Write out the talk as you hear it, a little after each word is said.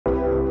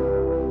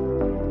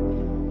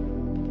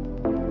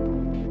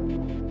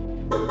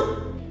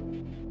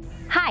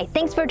Hi,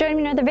 thanks for joining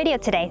me in another video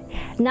today.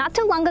 Not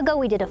too long ago,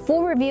 we did a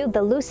full review of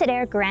the Lucid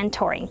Air Grand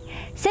Touring.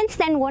 Since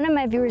then, one of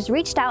my viewers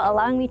reached out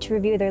allowing me to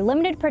review their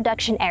limited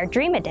production Air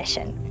Dream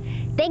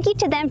Edition. Thank you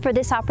to them for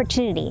this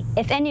opportunity.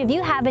 If any of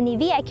you have an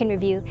EV I can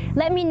review,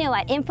 let me know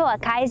at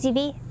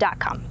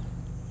info@kayasev.com.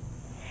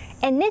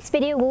 In this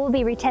video, we will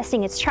be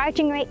retesting its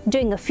charging rate,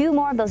 doing a few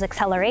more of those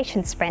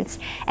acceleration sprints,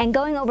 and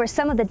going over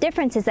some of the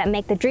differences that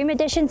make the Dream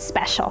Edition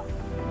special.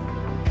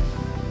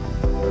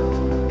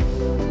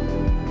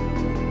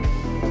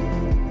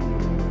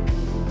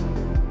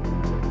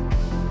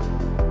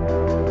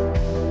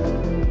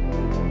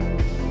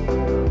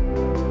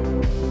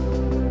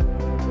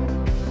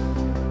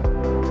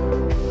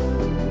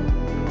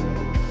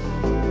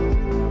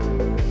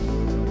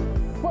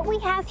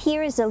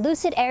 Here is the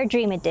Lucid Air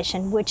Dream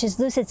Edition, which is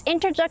Lucid's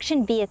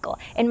introduction vehicle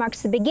and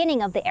marks the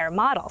beginning of the Air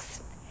models.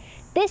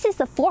 This is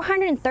the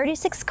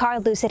 436th car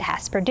Lucid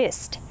has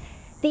produced.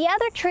 The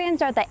other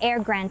trims are the Air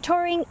Grand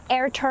Touring,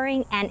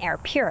 and Air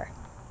Pure.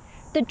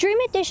 The Dream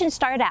Edition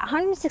started at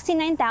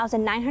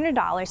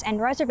 $169,900 and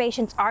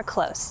reservations are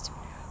closed.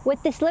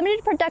 With this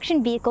limited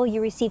production vehicle,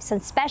 you receive some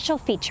special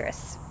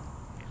features.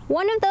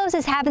 One of those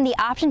is having the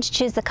option to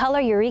choose the color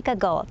Eureka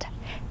Gold.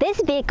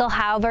 This vehicle,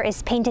 however,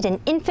 is painted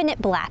in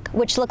infinite black,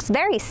 which looks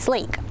very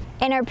sleek.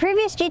 In our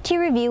previous GT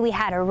review, we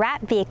had a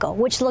wrap vehicle,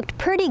 which looked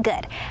pretty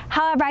good.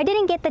 However, I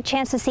didn't get the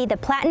chance to see the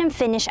platinum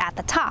finish at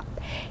the top.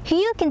 Here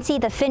you can see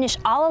the finish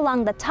all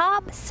along the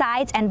top,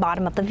 sides, and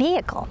bottom of the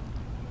vehicle.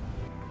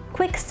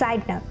 Quick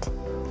side note,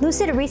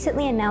 Lucid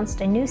recently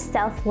announced a new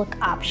stealth look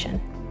option.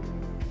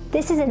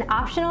 This is an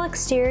optional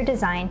exterior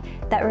design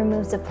that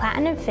removes the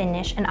platinum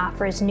finish and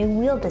offers new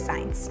wheel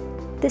designs.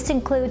 This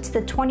includes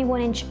the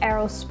 21-inch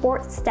Aero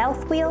Sport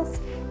Stealth wheels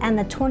and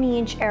the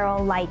 20-inch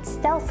Aero Light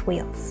Stealth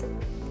wheels.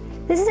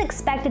 This is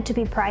expected to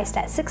be priced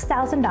at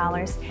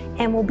 $6,000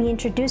 and will be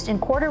introduced in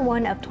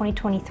Q1 of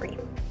 2023.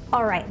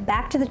 Alright,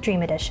 back to the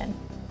Dream Edition.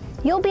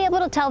 You'll be able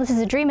to tell this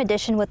is a Dream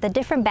Edition with the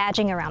different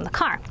badging around the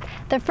car.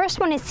 The first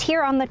one is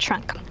here on the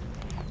trunk.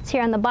 So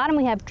here on the bottom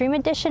we have Dream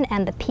Edition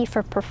and the P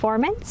for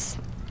Performance.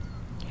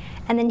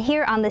 And then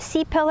here on the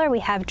C-pillar we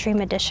have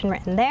Dream Edition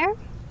written there.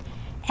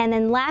 And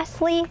then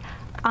lastly,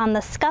 on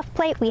the scuff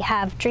plate we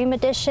have Dream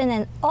Edition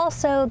and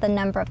also the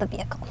number of the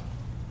vehicle.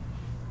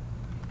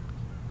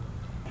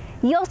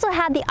 You also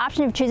have the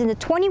option of choosing the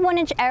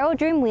 21-inch Aero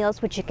Dream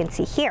wheels, which you can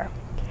see here.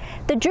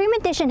 The Dream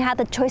Edition had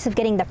the choice of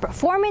getting the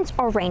Performance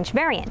or Range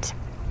variant.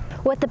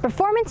 With the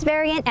Performance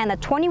variant and the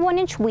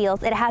 21-inch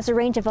wheels, it has a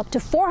range of up to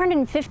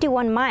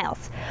 451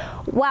 miles,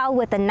 while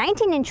with the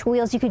 19-inch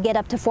wheels you could get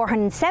up to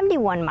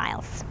 471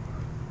 miles.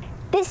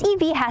 This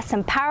EV has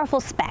some powerful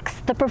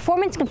specs. The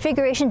Performance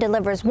configuration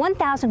delivers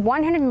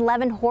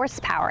 1,111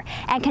 horsepower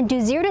and can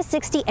do 0 to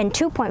 60 in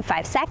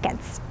 2.5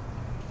 seconds.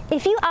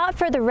 If you opt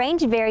for the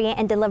Range variant,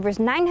 it delivers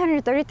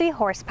 933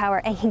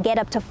 horsepower and can get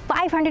up to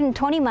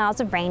 520 miles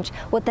of range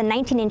with the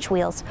 19-inch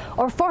wheels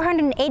or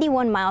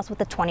 481 miles with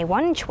the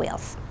 21-inch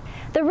wheels.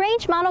 The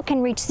Range model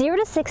can reach 0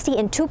 to 60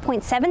 in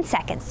 2.7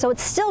 seconds, so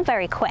it's still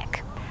very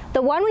quick.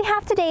 The one we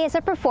have today is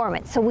a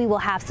Performance, so we will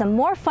have some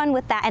more fun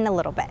with that in a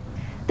little bit.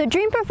 The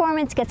Dream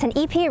Performance gets an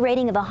EPA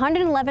rating of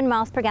 111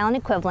 miles per gallon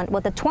equivalent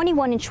with the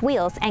 21-inch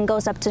wheels and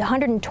goes up to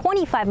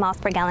 125 miles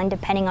per gallon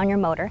depending on your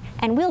motor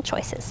and wheel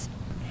choices.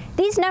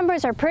 These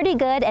numbers are pretty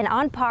good and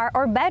on par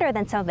or better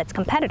than some of its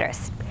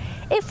competitors.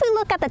 If we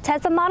look at the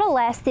Tesla Model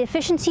S, the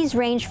efficiencies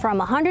range from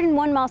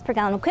 101 miles per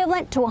gallon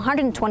equivalent to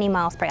 120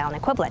 miles per gallon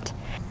equivalent.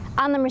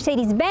 On the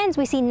Mercedes-Benz,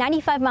 we see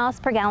 95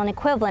 miles per gallon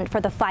equivalent for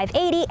the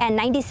 580 and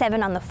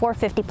 97 on the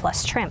 450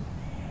 Plus trim.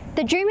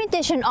 The Dream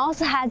Edition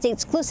also has the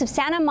exclusive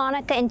Santa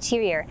Monica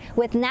interior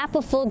with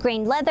Napa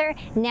full-grain leather,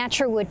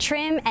 natural wood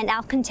trim, and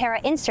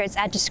Alcantara inserts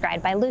as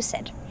described by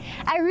Lucid.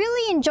 I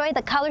really enjoy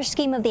the color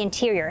scheme of the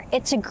interior.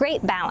 It's a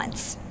great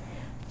balance.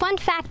 Fun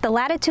fact, the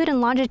latitude and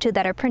longitude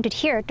that are printed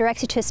here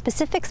directs you to a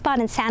specific spot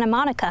in Santa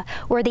Monica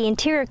where the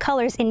interior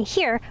colors in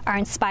here are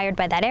inspired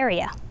by that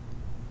area.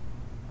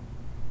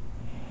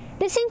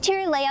 This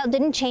interior layout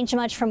didn't change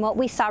much from what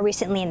we saw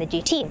recently in the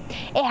GT.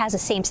 It has the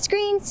same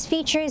screens,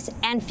 features,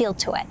 and feel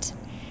to it.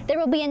 There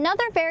will be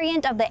another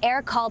variant of the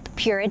Air called the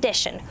Pure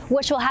Edition,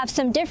 which will have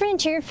some different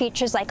interior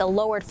features like a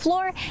lowered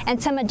floor and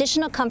some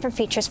additional comfort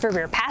features for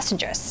rear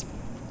passengers.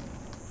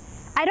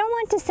 I don't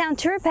want to sound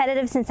too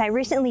repetitive since I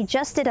recently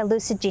just did a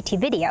Lucid GT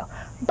video,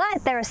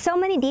 but there are so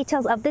many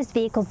details of this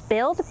vehicle's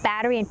build,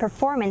 battery, and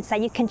performance that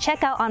you can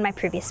check out on my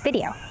previous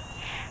video.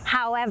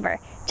 However,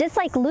 just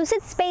like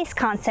Lucid's space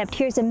concept,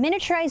 here's a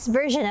miniaturized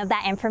version of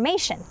that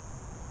information.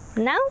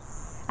 No?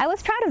 I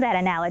was proud of that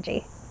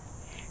analogy.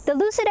 The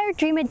Lucid Air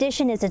Dream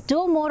Edition is a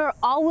dual-motor,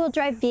 all-wheel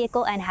drive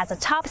vehicle and has a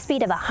top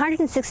speed of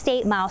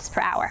 168 miles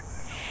per hour.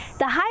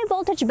 The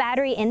high-voltage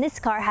battery in this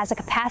car has a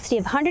capacity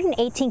of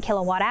 118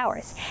 kilowatt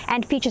hours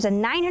and features a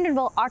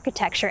 900-volt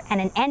architecture and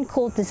an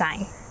end-cooled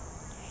design.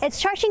 Its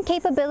charging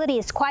capability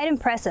is quite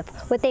impressive,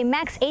 with a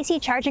max AC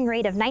charging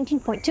rate of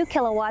 19.2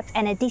 kilowatts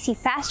and a DC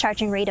fast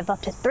charging rate of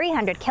up to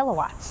 300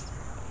 kilowatts.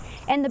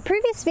 In the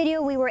previous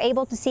video, we were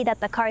able to see that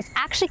the car is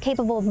actually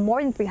capable of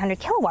more than 300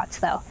 kilowatts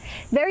though.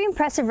 Very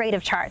impressive rate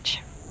of charge.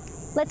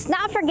 Let's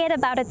not forget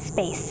about its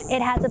space.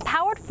 It has a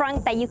powered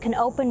front that you can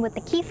open with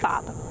the key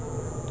fob.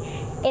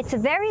 It's a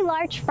very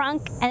large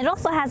front, and it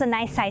also has a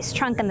nice sized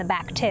trunk in the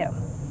back too.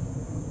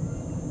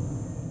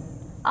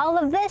 All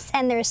of this,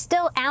 and there's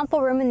still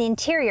ample room in the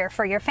interior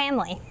for your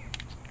family.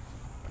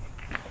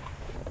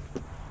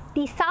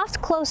 These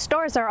soft closed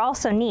doors are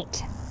also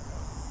neat.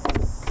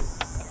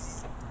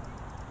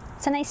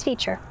 It's a nice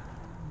feature.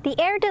 The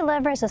Air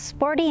delivers a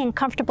sporty and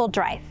comfortable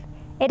drive.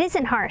 It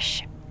isn't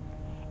harsh.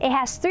 It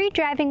has 3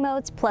 driving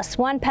modes plus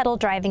 1 pedal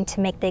driving to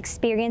make the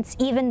experience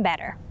even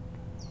better.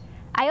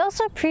 I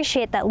also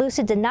appreciate that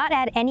Lucid did not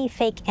add any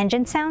fake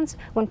engine sounds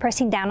when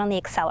pressing down on the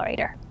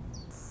accelerator.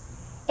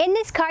 In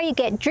this car, you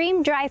get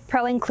Dream Drive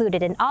Pro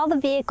included, and all the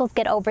vehicles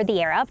get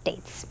over-the-air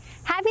updates.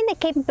 Having the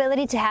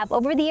capability to have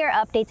over-the-air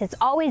updates is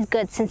always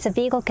good, since a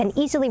vehicle can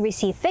easily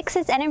receive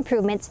fixes and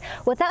improvements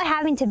without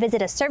having to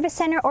visit a service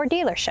center or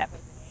dealership.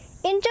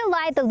 In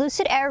July, the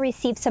Lucid Air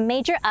received some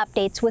major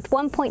updates with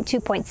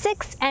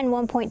 1.2.6 and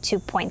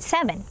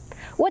 1.2.7.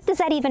 What does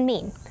that even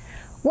mean?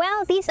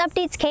 Well, these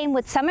updates came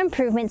with some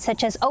improvements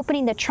such as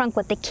opening the trunk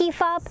with the key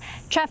fob,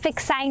 traffic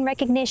sign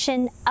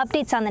recognition,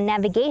 updates on the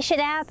navigation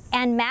app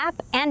and map,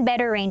 and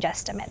better range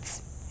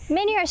estimates.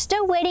 Many are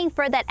still waiting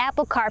for that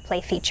Apple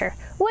CarPlay feature,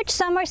 which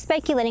some are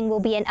speculating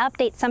will be an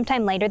update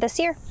sometime later this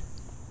year.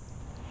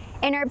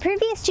 In our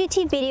previous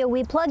GT video,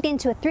 we plugged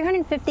into a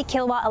 350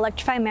 kilowatt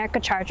Electrify America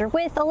charger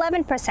with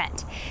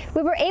 11%.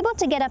 We were able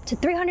to get up to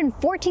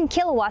 314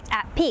 kilowatts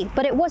at peak,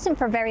 but it wasn't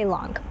for very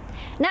long.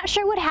 Not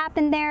sure what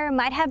happened there,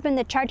 might have been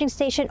the charging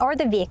station or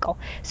the vehicle,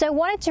 so I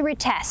wanted to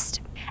retest.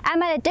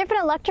 I'm at a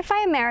different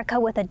Electrify America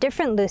with a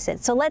different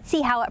Lucid, so let's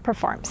see how it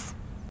performs.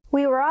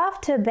 We were off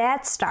to a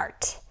bad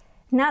start.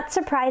 Not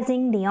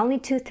surprising, the only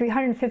 2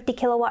 350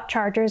 kilowatt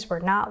chargers were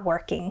not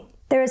working.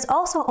 There is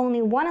also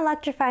only one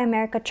Electrify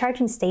America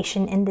charging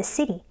station in this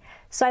city,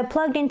 so I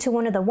plugged into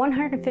one of the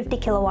 150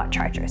 kilowatt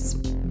chargers.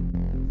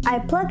 I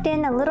plugged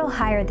in a little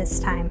higher this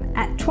time,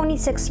 at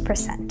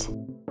 26%.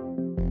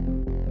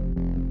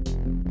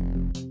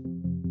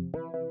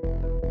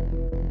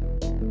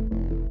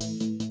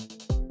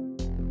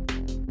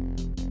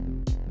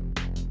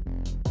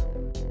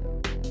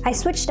 I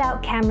switched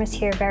out cameras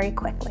here very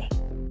quickly.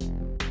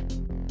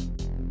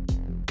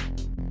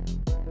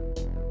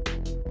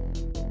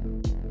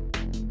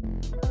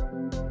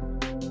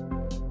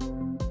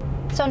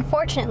 So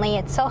unfortunately,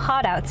 it's so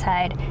hot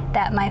outside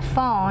that my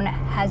phone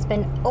has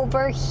been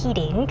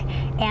overheating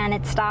and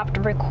it stopped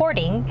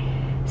recording.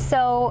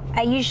 So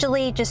I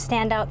usually just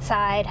stand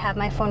outside, have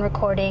my phone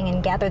recording,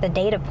 and gather the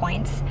data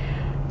points.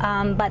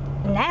 But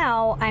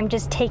now I'm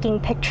just taking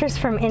pictures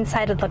from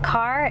inside of the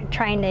car,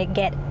 trying to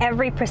get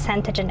every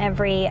percentage and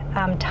every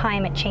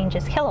time it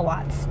changes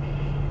kilowatts.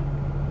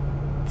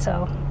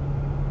 So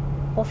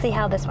we'll see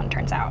how this one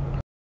turns out.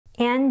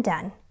 And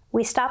done.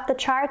 We stopped the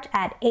charge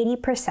at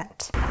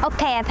 80%.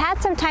 Okay, I've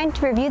had some time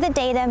to review the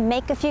data,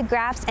 make a few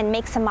graphs, and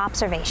make some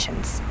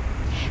observations.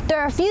 There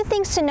are a few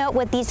things to note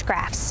with these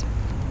graphs.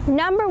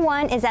 Number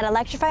 1 is that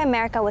Electrify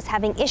America was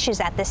having issues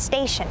at this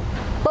station.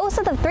 Both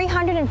of the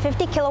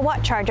 350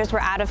 kilowatt chargers were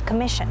out of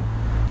commission.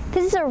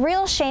 This is a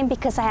real shame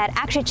because I had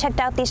actually checked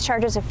out these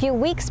chargers a few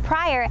weeks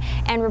prior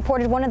and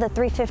reported one of the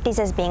 350s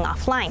as being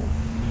offline.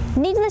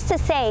 Needless to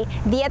say,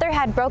 the other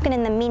had broken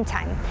in the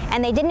meantime,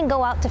 and they didn't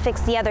go out to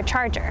fix the other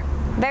charger.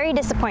 Very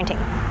disappointing.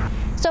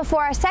 So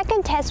for our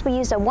second test, we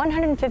used a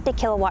 150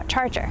 kilowatt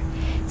charger.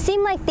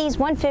 Seemed like these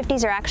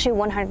 150s are actually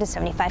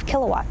 175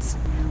 kilowatts.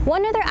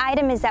 One other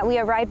item is that we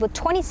arrived with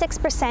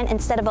 26%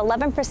 instead of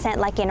 11%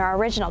 like in our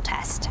original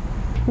test.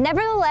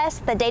 Nevertheless,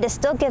 the data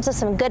still gives us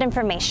some good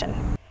information.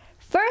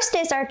 First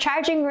is our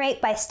charging rate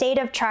by state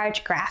of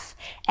charge graph.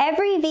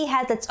 Every EV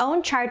has its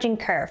own charging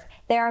curve.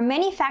 There are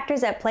many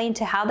factors that play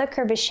into how the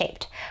curve is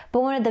shaped,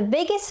 but one of the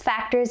biggest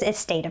factors is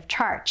state of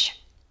charge.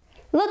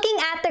 Looking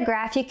at the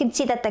graph, you can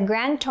see that the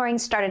Grand Touring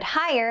started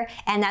higher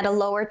and at a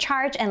lower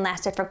charge and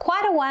lasted for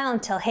quite a while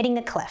until hitting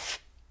a cliff.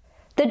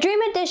 The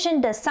Dream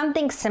Edition does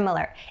something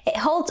similar. It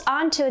holds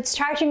on to its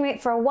charging rate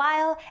for a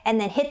while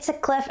and then hits a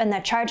cliff and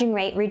the charging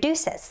rate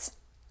reduces.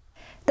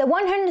 The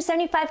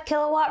 175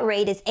 kilowatt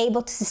rate is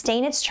able to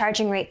sustain its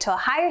charging rate to a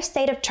higher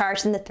state of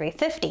charge than the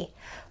 350.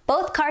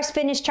 Both cars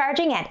finished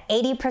charging at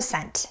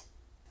 80%.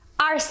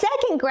 Our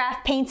second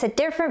graph paints a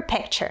different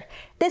picture.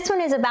 This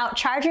one is about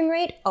charging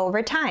rate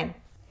over time.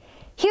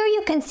 Here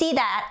you can see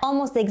that at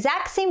almost the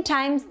exact same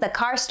times, the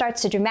car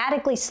starts to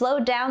dramatically slow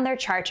down their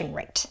charging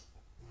rate.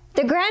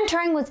 The Grand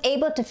Touring was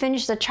able to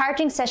finish the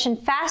charging session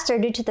faster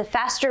due to the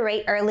faster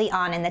rate early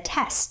on in the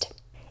test.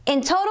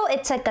 In total,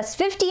 it took us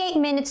 58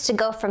 minutes to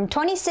go from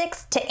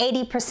 26 to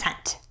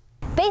 80%.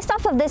 Based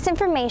off of this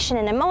information,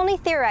 and I'm only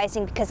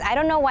theorizing because I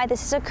don't know why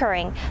this is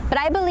occurring, but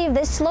I believe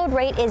this slowed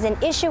rate is an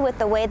issue with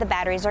the way the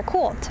batteries are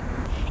cooled.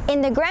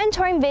 In the Grand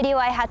Touring video,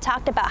 I had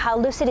talked about how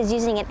Lucid is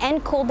using an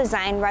end-cooled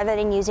design rather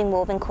than using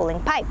woven cooling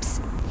pipes.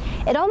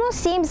 It almost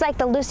seems like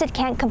the Lucid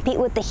can't compete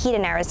with the heat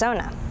in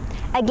Arizona.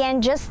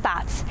 Again, just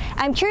thoughts.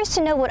 I'm curious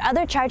to know what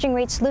other charging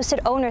rates Lucid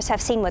owners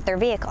have seen with their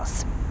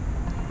vehicles.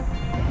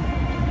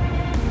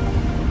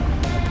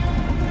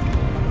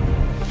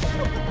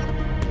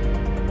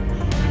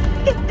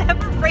 I could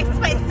never brace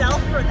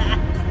myself for that.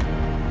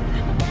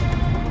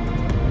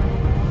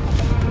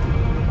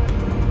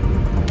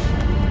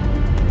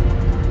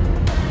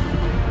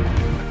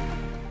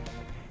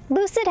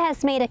 Lucid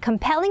has made a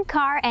compelling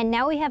car, and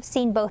now we have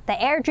seen both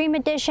the Air Dream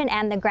Edition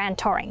and the Grand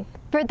Touring.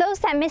 For those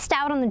that missed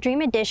out on the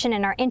Dream Edition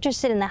and are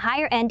interested in the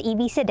higher-end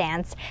EV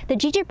sedans, the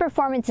GT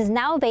Performance is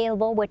now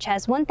available, which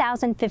has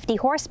 1,050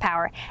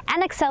 horsepower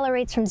and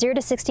accelerates from 0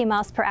 to 60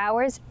 miles per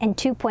hour in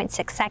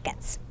 2.6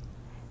 seconds.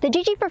 The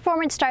GT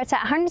Performance starts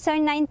at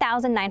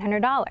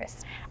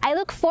 $179,900. I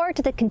look forward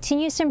to the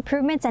continuous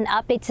improvements and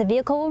updates the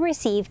vehicle will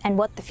receive and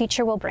what the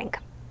future will bring.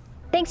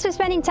 Thanks for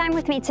spending time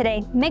with me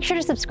today. Make sure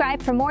to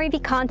subscribe for more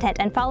EV content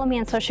and follow me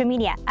on social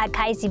media at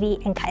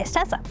Kai'sEV and Kai's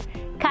Tesla.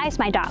 Kai is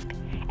my dog.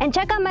 And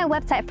check out my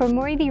website for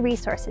more EV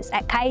resources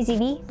at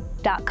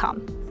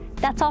kaisev.com.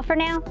 That's all for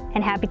now,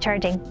 and happy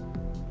charging.